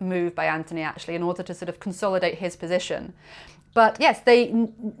clever move by Antony, actually, in order to consolidate his position. But yes, they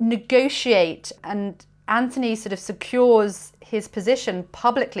negotiate, and Antony secures his position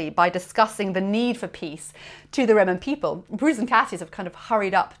publicly by discussing the need for peace to the Roman people. Brutus and Cassius have kind of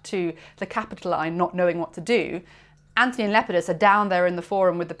hurried up to the Capitoline not knowing what to do. Antony and Lepidus are down there in the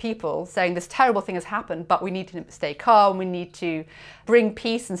forum with the people saying this terrible thing has happened, but we need to stay calm, we need to bring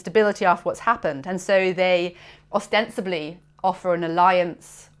peace and stability after what's happened. And so they ostensibly offer an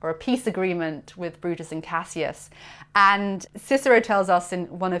alliance or a peace agreement with Brutus and Cassius. And Cicero tells us in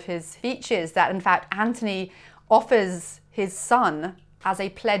one of his speeches that in fact Antony offers his son as a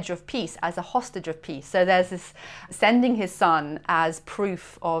pledge of peace, as a hostage of peace. So there's this sending his son as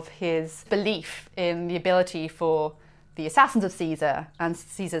proof of his belief in the ability for the assassins of Caesar and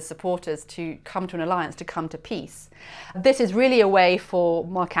Caesar's supporters to come to an alliance, to come to peace. This is really a way for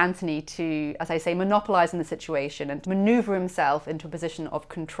Marc Antony to, as I say, monopolise in the situation and to manoeuvre himself into a position of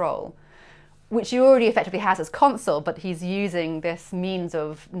control, which he already effectively has as consul, but he's using this means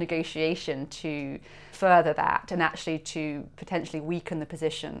of negotiation to further that and actually to potentially weaken the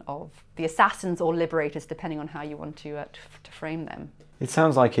position of the assassins or liberators, depending on how you want to frame them. It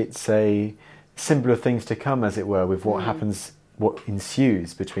sounds like it's a symbol of things to come, as it were, with what happens, what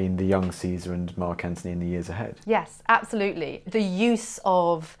ensues between the young Caesar and Marc Antony in the years ahead. Yes, absolutely. The use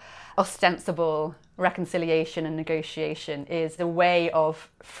of ostensible reconciliation and negotiation is a way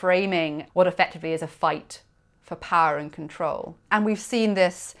of framing what effectively is a fight for power and control. And we've seen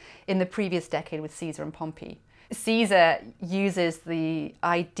this in the previous decade with Caesar and Pompey. Caesar uses the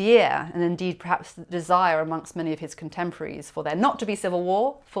idea, and indeed perhaps the desire amongst many of his contemporaries, for there not to be civil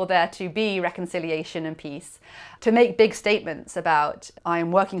war, for there to be reconciliation and peace, to make big statements about, I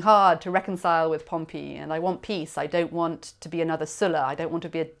am working hard to reconcile with Pompey and I want peace. I don't want to be another Sulla. I don't want to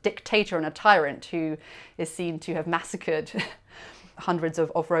be a dictator and a tyrant who is seen to have massacred hundreds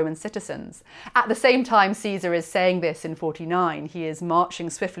of Roman citizens. At the same time, Caesar is saying this in 49. He is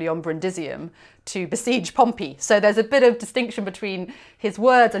marching swiftly on Brundisium to besiege Pompey. So there's a bit of distinction between his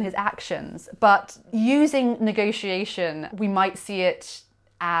words and his actions. But using negotiation, we might see it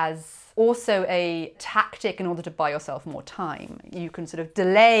as also a tactic in order to buy yourself more time. You can sort of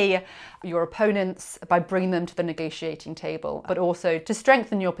delay your opponents by bringing them to the negotiating table, but also to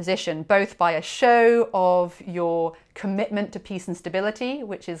strengthen your position, both by a show of your commitment to peace and stability,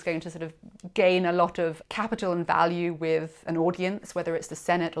 which is going to sort of gain a lot of capital and value with an audience, whether it's the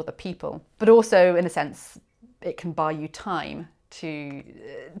Senate or the people, but also, in a sense, it can buy you time to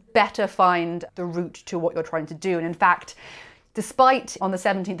better find the route to what you're trying to do. And in fact, despite, on the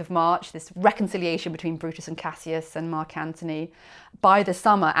 17th of March, this reconciliation between Brutus and Cassius and Marc Antony, by the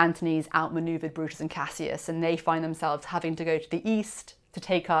summer, Antony's outmaneuvered Brutus and Cassius, and they find themselves having to go to the east to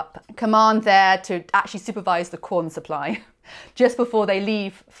take up command there to actually supervise the corn supply. Just before they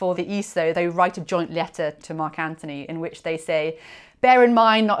leave for the east, though, they write a joint letter to Marc Antony in which they say, bear in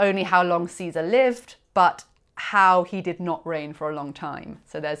mind not only how long Caesar lived, but how he did not reign for a long time.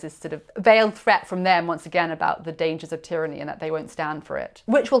 So there's this sort of veiled threat from them once again about the dangers of tyranny and that they won't stand for it,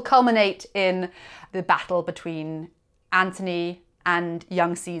 which will culminate in the battle between Antony and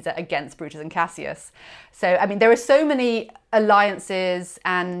young Caesar against Brutus and Cassius. So, I mean, there are so many alliances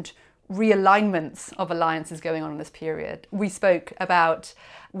and realignments of alliances going on in this period. We spoke about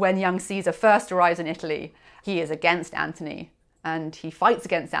when young Caesar first arrives in Italy, he is against Antony. And he fights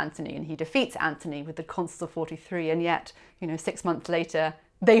against Antony and he defeats Antony with the Consuls of 43. And yet, 6 months later,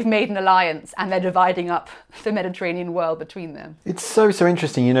 they've made an alliance and they're dividing up the Mediterranean world between them. It's so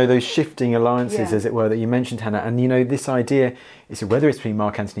interesting, those shifting alliances, as it were, that you mentioned, Hannah. And, this idea is whether it's between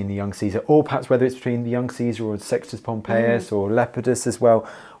Marc Antony and the young Caesar, or perhaps whether it's between the young Caesar or Sextus Pompeius or Lepidus as well.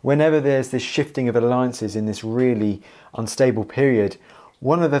 Whenever there's this shifting of alliances in this really unstable period,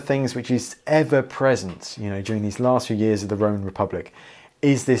 one of the things which is ever present, during these last few years of the Roman Republic,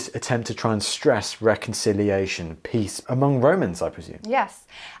 is this attempt to try and stress reconciliation, peace among Romans, I presume. Yes,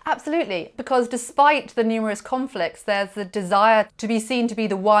 absolutely. Because despite the numerous conflicts, there's the desire to be seen to be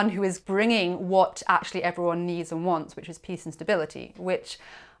the one who is bringing what actually everyone needs and wants, which is peace and stability, which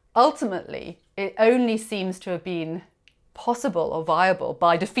ultimately it only seems to have been possible or viable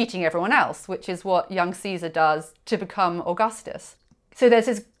by defeating everyone else, which is what young Caesar does to become Augustus. So there's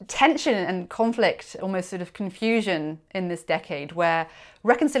this tension and conflict, almost sort of confusion in this decade where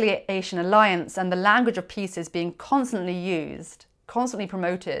reconciliation, alliance and the language of peace is being constantly used, constantly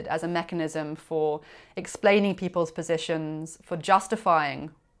promoted as a mechanism for explaining people's positions, for justifying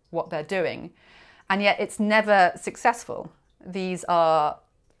what they're doing. And yet it's never successful. These are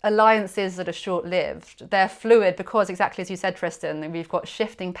alliances that are short-lived. They're fluid because, exactly as you said, Tristan, we've got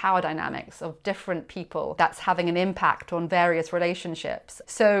shifting power dynamics of different people that's having an impact on various relationships.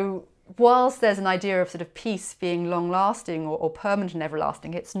 So whilst there's an idea of sort of peace being long-lasting or permanent and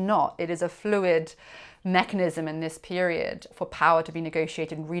everlasting, it's not. It is a fluid mechanism in this period for power to be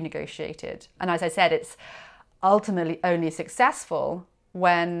negotiated and renegotiated. And as I said, it's ultimately only successful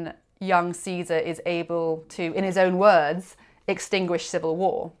when young Caesar is able to, in his own words, extinguish civil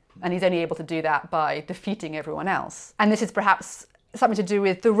war. And he's only able to do that by defeating everyone else. And this is perhaps something to do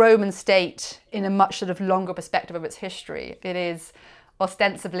with the Roman state in a much sort of longer perspective of its history. It is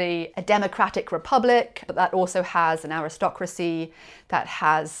ostensibly a democratic republic, but that also has an aristocracy, that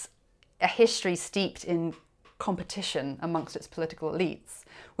has a history steeped in competition amongst its political elites,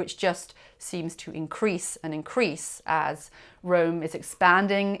 which just seems to increase and increase as Rome is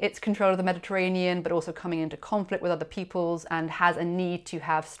expanding its control of the Mediterranean, but also coming into conflict with other peoples and has a need to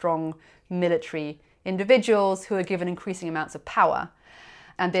have strong military individuals who are given increasing amounts of power.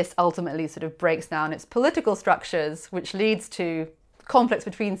 And this ultimately sort of breaks down its political structures, which leads to conflicts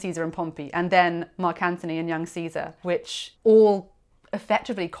between Caesar and Pompey, and then Marc Antony and young Caesar, which all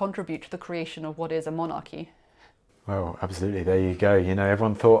effectively contribute to the creation of what is a monarchy. Well, absolutely. There you go.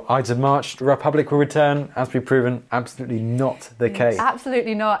 Everyone thought Ides of March, the Republic will return. As we've proven, absolutely not the case.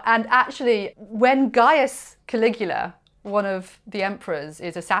 Absolutely not. And actually, when Gaius Caligula one of the emperors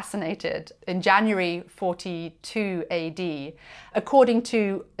is assassinated in January 42 AD, according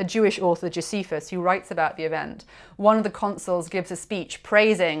to a Jewish author, Josephus, who writes about the event, one of the consuls gives a speech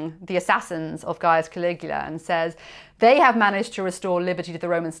praising the assassins of Gaius Caligula and says, they have managed to restore liberty to the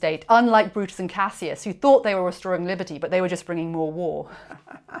Roman state, unlike Brutus and Cassius, who thought they were restoring liberty, but they were just bringing more war.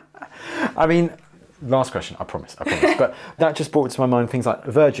 I mean, last question, I promise. But that just brought to my mind things like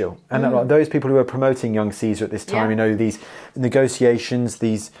Virgil and like those people who were promoting young Caesar at this time, you know, these negotiations,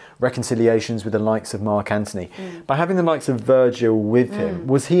 these reconciliations with the likes of Marc Antony. By having the likes of Virgil with him,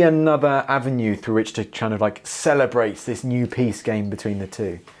 was he another avenue through which to kind of like celebrate this new peace game between the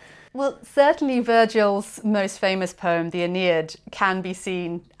two? Well, certainly Virgil's most famous poem, the Aeneid, can be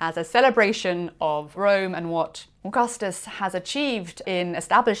seen as a celebration of Rome and what Augustus has achieved in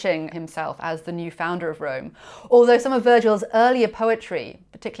establishing himself as the new founder of Rome. Although some of Virgil's earlier poetry,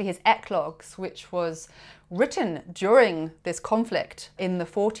 particularly his eclogues, which was written during this conflict in the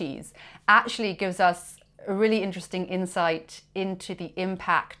 40s, actually gives us a really interesting insight into the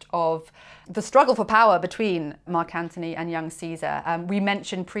impact of the struggle for power between Marc Antony and young Caesar. We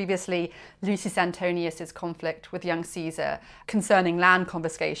mentioned previously Lucius Antonius's conflict with young Caesar concerning land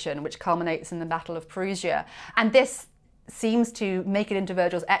confiscation, which culminates in the Battle of Perugia. And this seems to make it into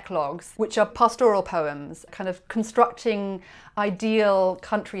Virgil's eclogues, which are pastoral poems, kind of constructing ideal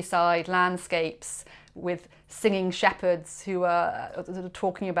countryside landscapes with singing shepherds who are sort of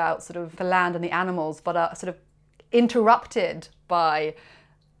talking about sort of the land and the animals, but are sort of interrupted by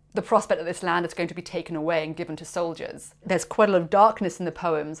the prospect that this land is going to be taken away and given to soldiers. There's quite a lot of darkness in the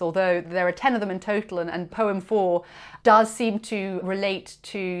poems, although there are 10 of them in total, and poem 4 does seem to relate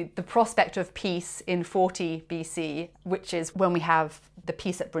to the prospect of peace in 40 BC, which is when we have the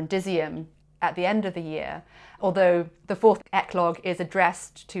peace at Brundisium at the end of the year. Although the fourth eclogue is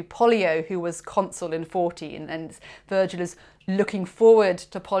addressed to Pollio, who was consul in 40, and Virgil is looking forward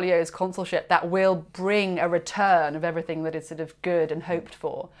to Pollio's consulship that will bring a return of everything that is sort of good and hoped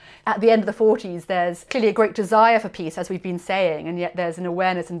for. At the end of the 40s, there's clearly a great desire for peace, as we've been saying, and yet there's an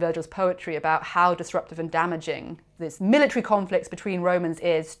awareness in Virgil's poetry about how disruptive and damaging this military conflicts between Romans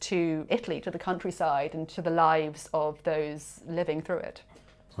is to Italy, to the countryside, and to the lives of those living through it.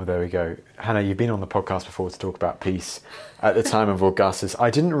 Well, there we go. Hannah, you've been on the podcast before to talk about peace at the time of Augustus. I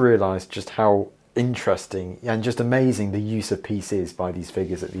didn't realise just how interesting and just amazing the use of peace is by these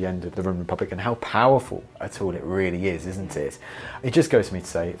figures at the end of the Roman Republic, and how powerful a tool it really is, isn't it? It just goes to me to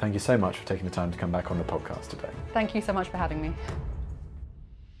say thank you so much for taking the time to come back on the podcast today. Thank you so much for having me.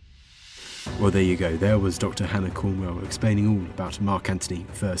 Well, there you go. There was Dr. Hannah Cornwell explaining all about Marc Antony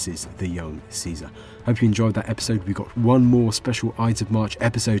versus the young Caesar. Hope you enjoyed that episode. We've got one more special Ides of March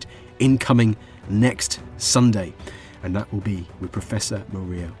episode incoming next Sunday, and that will be with Professor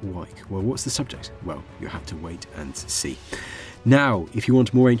Maria Wyke. Well, what's the subject? Well, you'll have to wait and see. Now, if you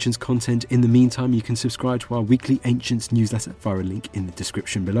want more Ancients content in the meantime, you can subscribe to our weekly Ancients newsletter via a link in the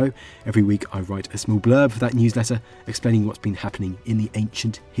description below. Every week I write a small blurb for that newsletter explaining what's been happening in the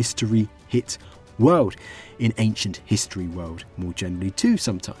ancient history hit world, in ancient history world more generally too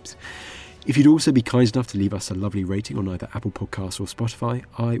sometimes. If you'd also be kind enough to leave us a lovely rating on either Apple Podcasts or Spotify,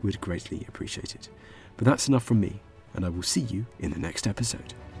 I would greatly appreciate it. But that's enough from me, and I will see you in the next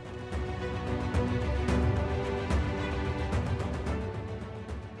episode.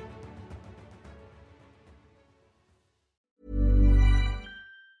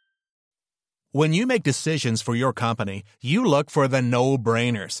 When you make decisions for your company, you look for the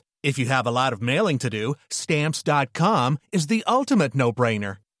no-brainers. If you have a lot of mailing to do, Stamps.com is the ultimate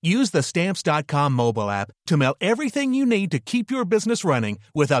no-brainer. Use the Stamps.com mobile app to mail everything you need to keep your business running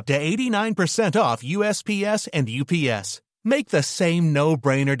with up to 89% off USPS and UPS. Make the same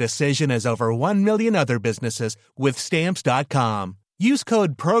no-brainer decision as over 1 million other businesses with Stamps.com. Use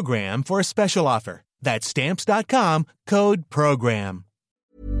code PROGRAM for a special offer. That's Stamps.com, code PROGRAM.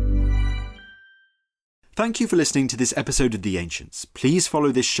 Thank you for listening to this episode of The Ancients. Please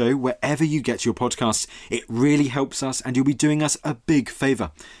follow this show wherever you get your podcasts. It really helps us, and you'll be doing us a big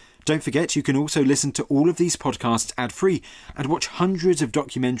favour. Don't forget, you can also listen to all of these podcasts ad-free and watch hundreds of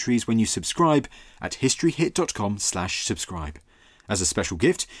documentaries when you subscribe at historyhit.com/subscribe. As a special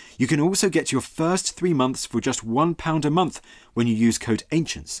gift, you can also get your first 3 months for just £1 a month when you use code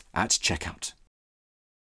ANCIENTS at checkout.